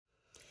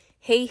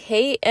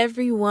Hey,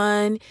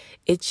 everyone.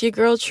 It's your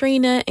girl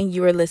Trina, and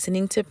you are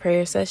listening to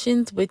Prayer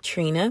Sessions with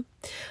Trina.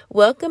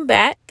 Welcome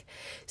back.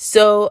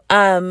 So,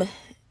 I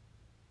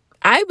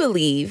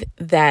believe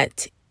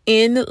that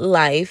in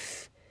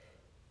life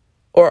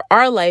or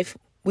our life,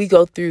 we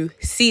go through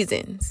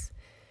seasons.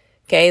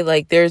 Okay.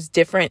 Like there's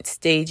different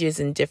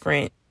stages and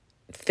different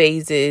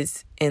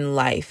phases in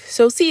life.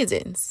 So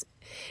seasons.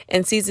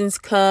 And seasons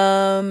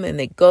come and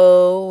they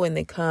go and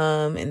they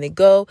come and they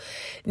go.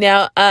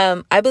 Now,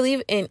 I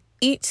believe in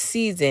each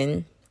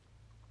season,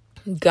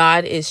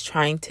 God is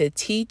trying to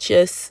teach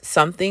us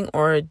something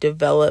or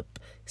develop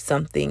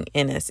something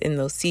in us in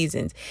those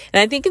seasons. And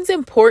I think it's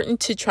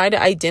important to try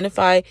to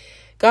identify,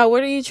 God,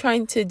 what are you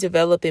trying to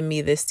develop in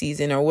me this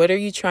season? Or what are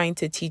you trying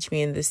to teach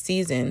me in this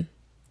season?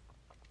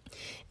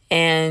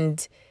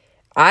 And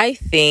I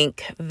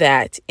think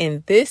that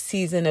in this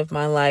season of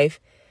my life,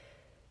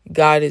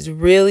 God is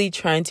really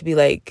trying to be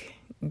like,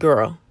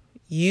 girl,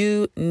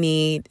 you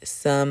need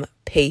some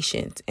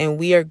patience. And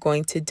we are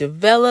going to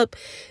develop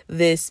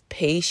this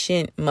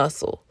patient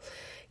muscle.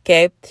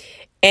 Okay.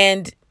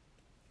 And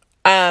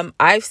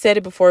I've said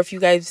it before. If you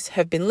guys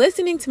have been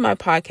listening to my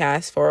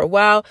podcast for a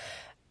while,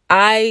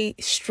 I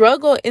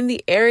struggle in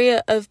the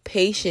area of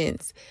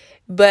patience.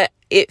 But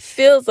it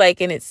feels like,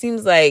 and it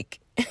seems like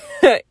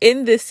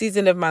in this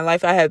season of my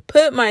life, I have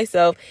put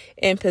myself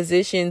in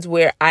positions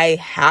where I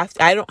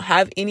don't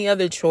have any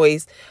other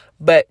choice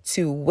but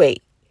to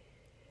wait,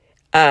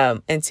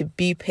 and to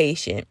be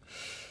patient.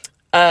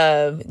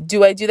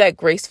 Do I do that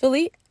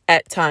gracefully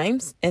at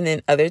times? And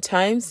then other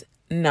times,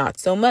 not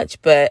so much.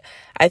 But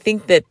I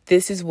think that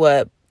this is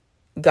what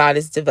God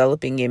is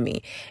developing in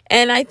me.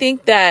 And I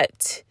think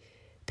that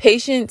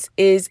patience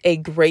is a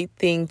great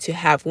thing to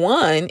have.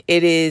 One,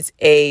 it is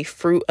a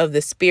fruit of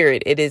the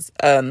Spirit. It is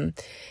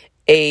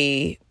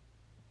a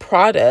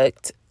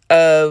product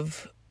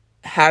of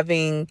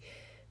having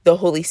the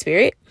Holy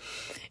Spirit.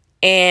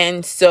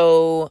 And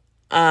so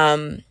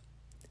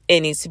it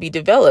needs to be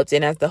developed.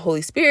 And as the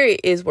Holy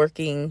Spirit is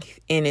working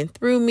in and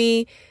through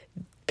me,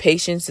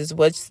 patience is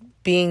what's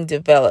being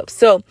developed.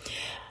 So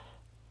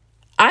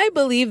I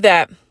believe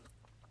that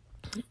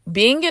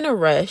being in a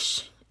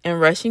rush and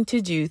rushing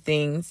to do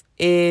things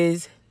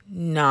is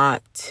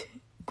not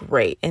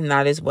great. And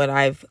that is what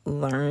I've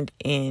learned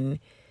in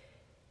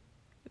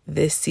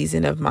this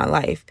season of my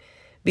life.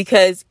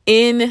 Because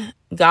in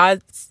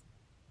God's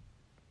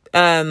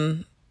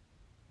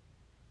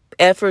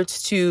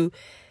efforts to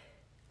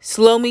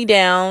slow me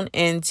down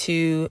and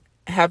to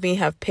have me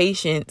have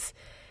patience,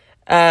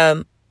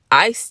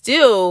 I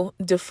still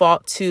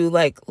default to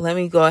like, let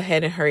me go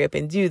ahead and hurry up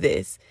and do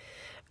this.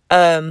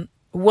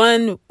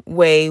 One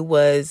way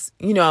was,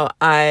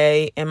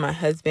 I and my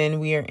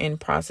husband, we are in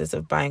process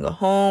of buying a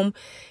home.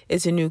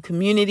 It's a new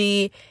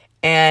community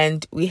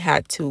and we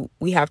have to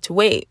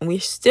wait, and we're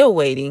still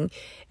waiting.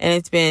 And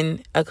it's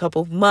been a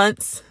couple of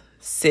months,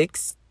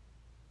 6,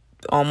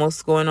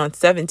 almost going on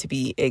 7 to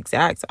be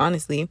exact,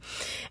 honestly.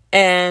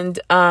 And,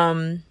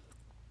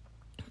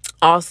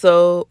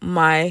 also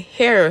my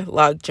hair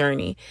loss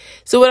journey.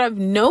 So what I've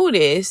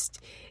noticed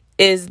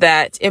is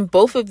that in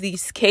both of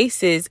these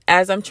cases,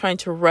 as I'm trying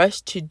to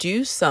rush to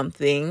do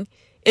something,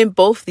 in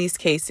both these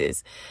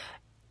cases,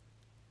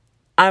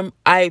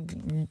 I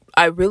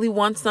really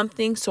want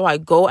something, so I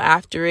go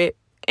after it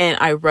and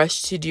I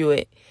rush to do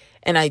it,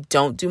 and I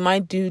don't do my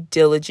due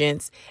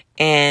diligence,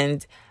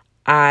 and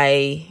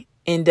I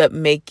end up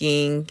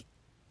making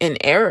an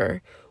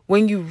error.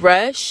 When you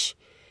rush,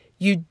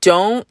 you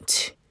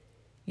don't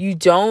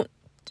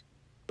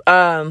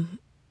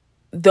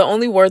the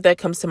only word that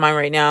comes to mind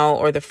right now,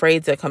 or the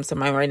phrase that comes to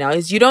mind right now,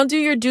 is you don't do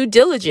your due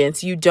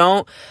diligence. You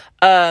don't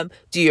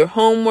do your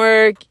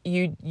homework.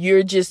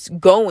 You're just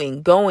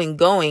going.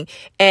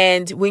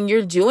 And when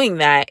you're doing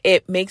that,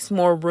 it makes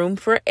more room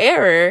for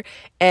error.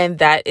 And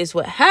that is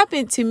what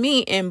happened to me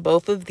in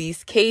both of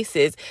these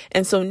cases.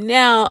 And so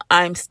now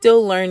I'm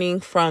still learning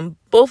from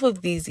both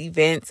of these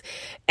events.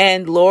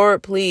 And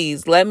Lord,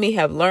 please let me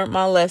have learned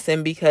my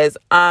lesson, because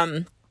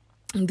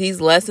these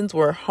lessons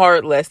were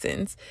hard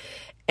lessons.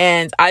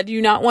 And I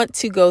do not want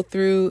to go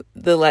through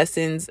the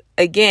lessons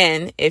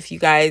again. If you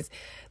guys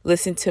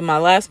listened to my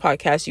last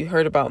podcast, you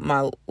heard about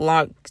my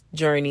lock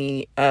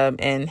journey,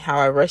 and how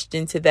I rushed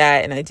into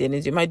that and I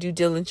didn't do my due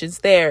diligence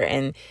there,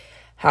 and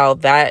how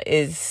that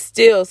is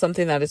still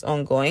something that is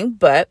ongoing.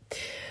 But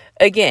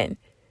again,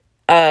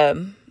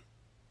 don't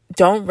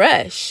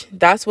rush.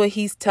 That's what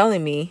he's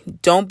telling me.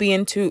 Don't be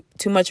in too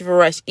much of a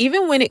rush.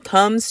 Even when it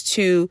comes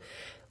to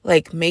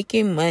like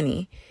making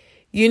money,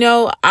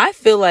 I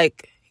feel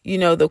like,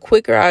 the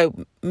quicker I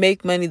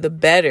make money, the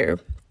better.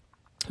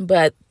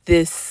 But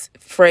this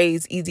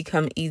phrase, easy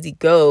come, easy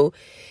go,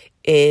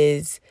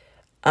 is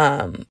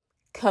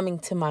coming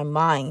to my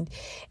mind.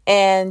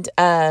 And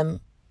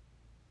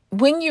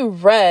when you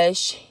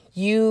rush,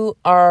 you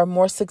are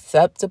more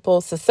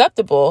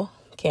susceptible,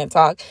 can't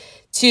talk,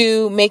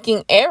 to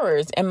making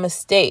errors and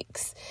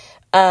mistakes.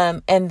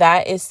 And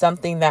that is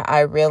something that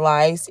I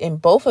realized in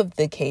both of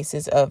the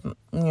cases of,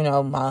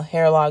 my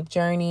hair log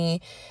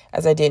journey,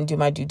 as I didn't do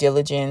my due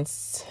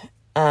diligence,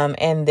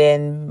 and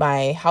then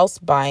my house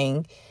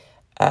buying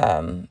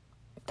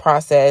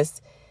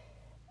process,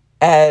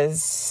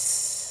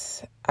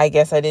 as I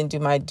guess I didn't do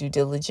my due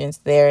diligence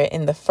there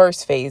in the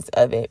first phase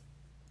of it.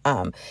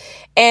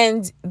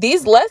 And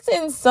these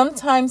lessons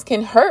sometimes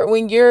can hurt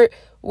when you're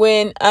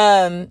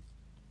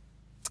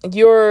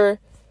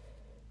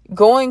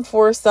going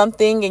for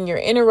something and you're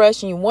in a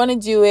rush and you want to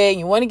do it,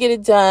 you want to get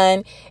it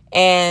done.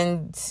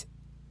 And,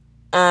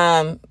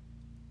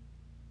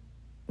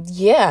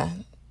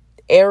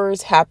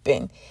 errors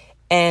happen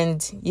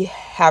and you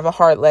have a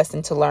hard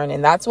lesson to learn.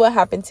 And that's what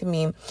happened to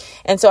me.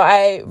 And so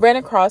I ran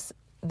across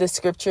the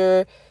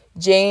scripture,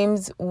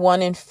 James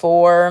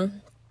 1:4,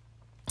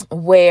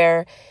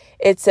 where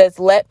it says,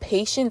 "Let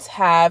patience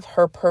have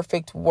her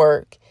perfect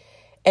work,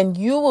 and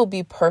you will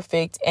be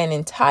perfect and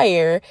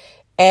entire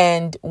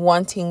and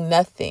wanting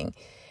nothing."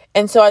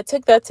 And so I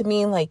took that to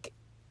mean like,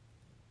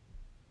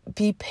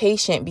 be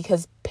patient,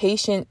 because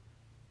patience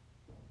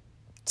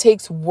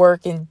takes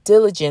work and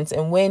diligence.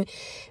 And when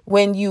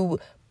you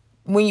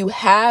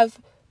have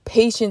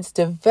patience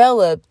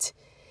developed,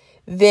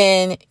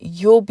 then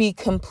you'll be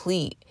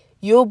complete.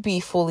 You'll be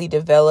fully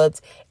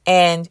developed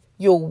and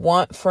you'll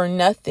want for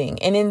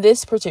nothing. And in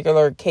this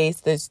particular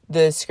case,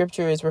 the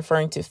scripture is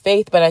referring to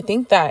faith, but I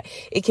think that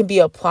it can be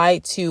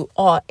applied to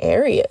all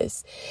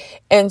areas.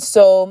 And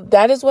so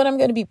that is what I'm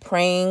going to be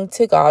praying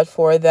to God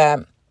for, that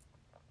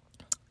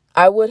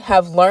I would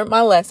have learned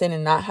my lesson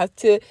and not have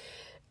to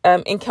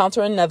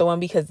encounter another one,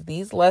 because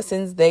these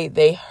lessons,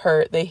 they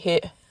hurt, they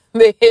hit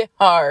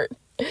hard.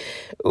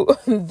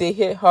 They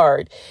hit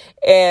hard.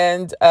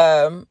 And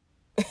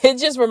it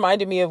just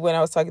reminded me of when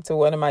I was talking to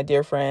one of my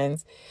dear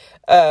friends.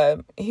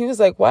 He was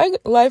like, "Why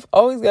life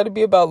always got to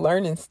be about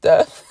learning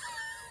stuff?"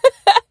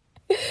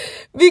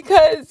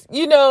 Because,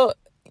 you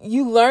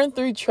learn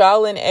through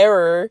trial and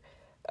error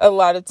a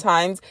lot of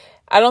times.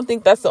 I don't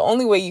think that's the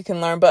only way you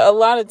can learn, but a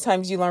lot of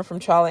times you learn from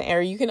trial and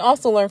error. You can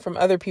also learn from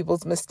other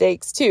people's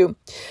mistakes too.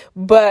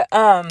 But,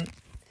 so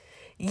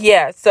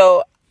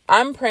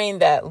I'm praying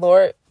that,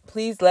 Lord,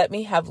 please let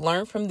me have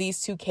learned from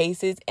these two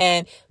cases,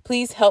 and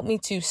please help me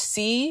to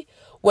see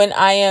when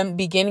I am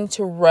beginning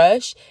to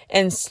rush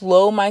and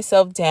slow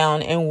myself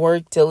down and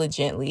work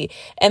diligently.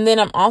 And then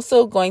I'm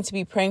also going to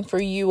be praying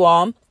for you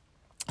all,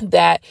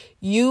 that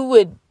you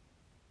would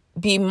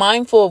be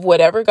mindful of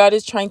whatever God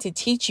is trying to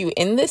teach you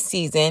in this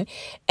season,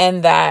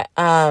 and that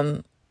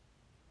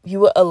you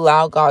will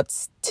allow God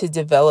to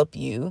develop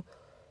you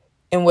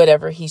in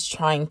whatever he's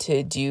trying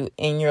to do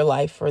in your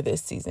life for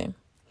this season.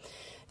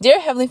 Dear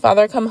Heavenly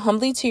Father, I come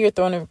humbly to your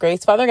throne of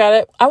grace. Father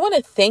God, I want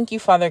to thank you,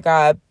 Father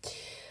God,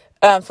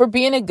 for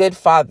being a good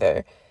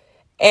father,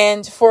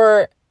 and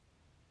for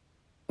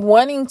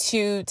wanting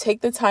to take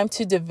the time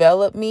to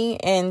develop me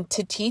and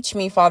to teach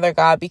me, Father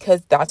God,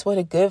 because that's what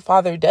a good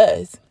father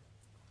does.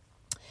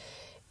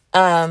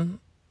 I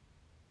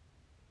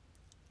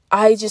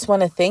just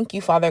want to thank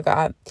you, Father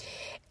God.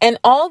 And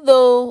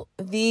although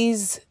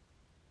these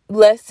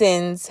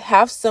lessons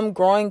have some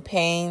growing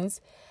pains,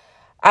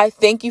 I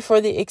thank you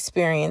for the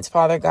experience,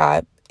 Father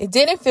God. It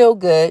didn't feel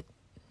good.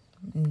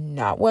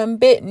 Not one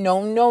bit.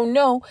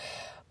 No.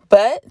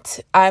 But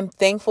I'm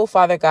thankful,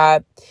 Father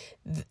God.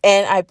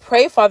 And I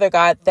pray, Father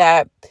God,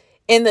 that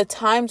in the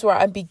times where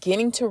I'm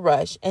beginning to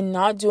rush and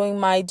not doing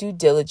my due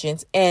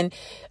diligence and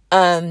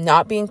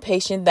not being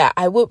patient, that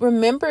I would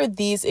remember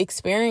these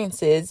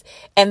experiences,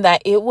 and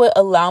that it would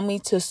allow me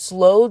to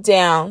slow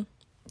down,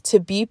 to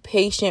be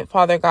patient,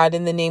 Father God,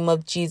 in the name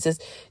of Jesus.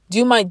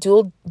 Do my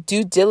due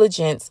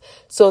diligence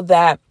so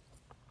that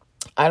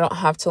I don't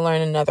have to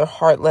learn another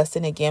hard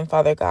lesson again,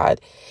 Father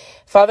God.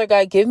 Father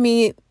God, give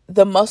me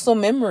the muscle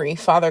memory,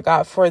 Father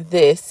God, for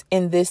this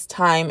in this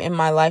time in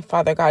my life,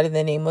 Father God, in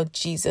the name of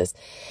Jesus.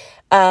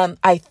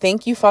 I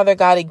thank you, Father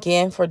God,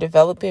 again for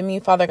developing me,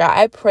 Father God.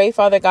 I pray,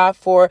 Father God,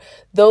 for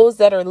those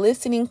that are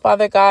listening,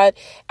 Father God.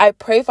 I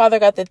pray, Father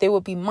God, that they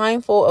will be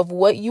mindful of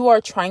what you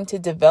are trying to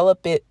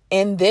develop it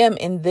in them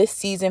in this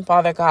season,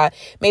 Father God.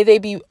 May they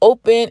be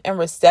open and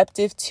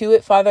receptive to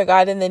it, Father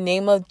God, in the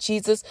name of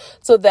Jesus,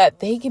 so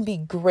that they can be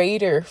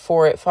greater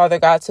for it, Father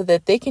God, so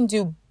that they can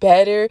do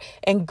better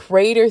and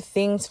greater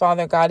things,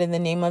 Father God, in the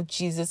name of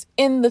Jesus,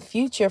 in the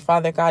future,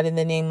 Father God, in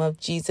the name of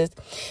Jesus.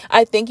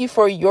 I thank you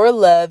for your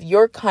love,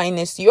 your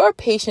kindness, your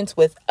patience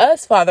with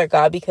us, Father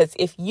God, because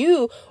if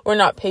you were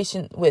not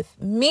patient with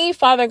me,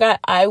 Father God,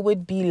 I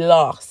would be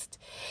lost.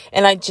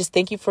 And I just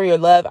thank you for your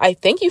love. I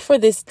thank you for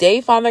this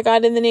day, Father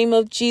God, in the name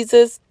of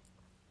Jesus.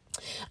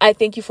 I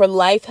thank you for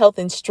life, health,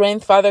 and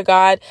strength, Father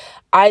God.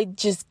 I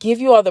just give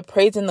you all the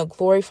praise and the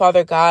glory,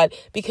 Father God,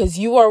 because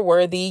you are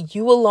worthy.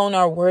 You alone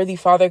are worthy,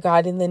 Father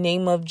God, in the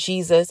name of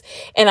Jesus.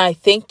 And I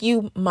thank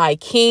you, my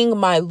King,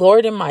 my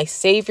Lord, and my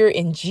Savior,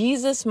 in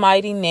Jesus'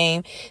 mighty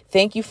name.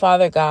 Thank you,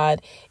 Father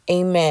God.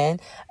 Amen.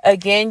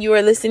 Again, you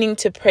are listening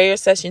to Prayer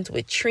Sessions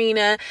with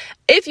Trina.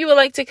 If you would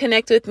like to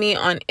connect with me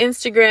on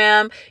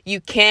Instagram,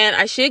 you can.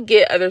 I should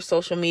get other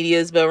social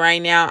medias, but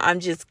right now I'm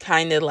just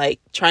kind of like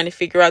trying to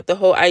figure out the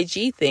whole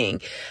IG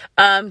thing.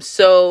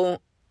 So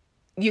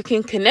you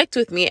can connect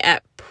with me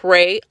at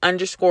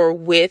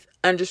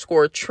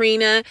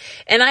pray_with_Trina.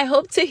 And I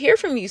hope to hear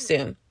from you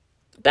soon.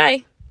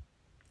 Bye.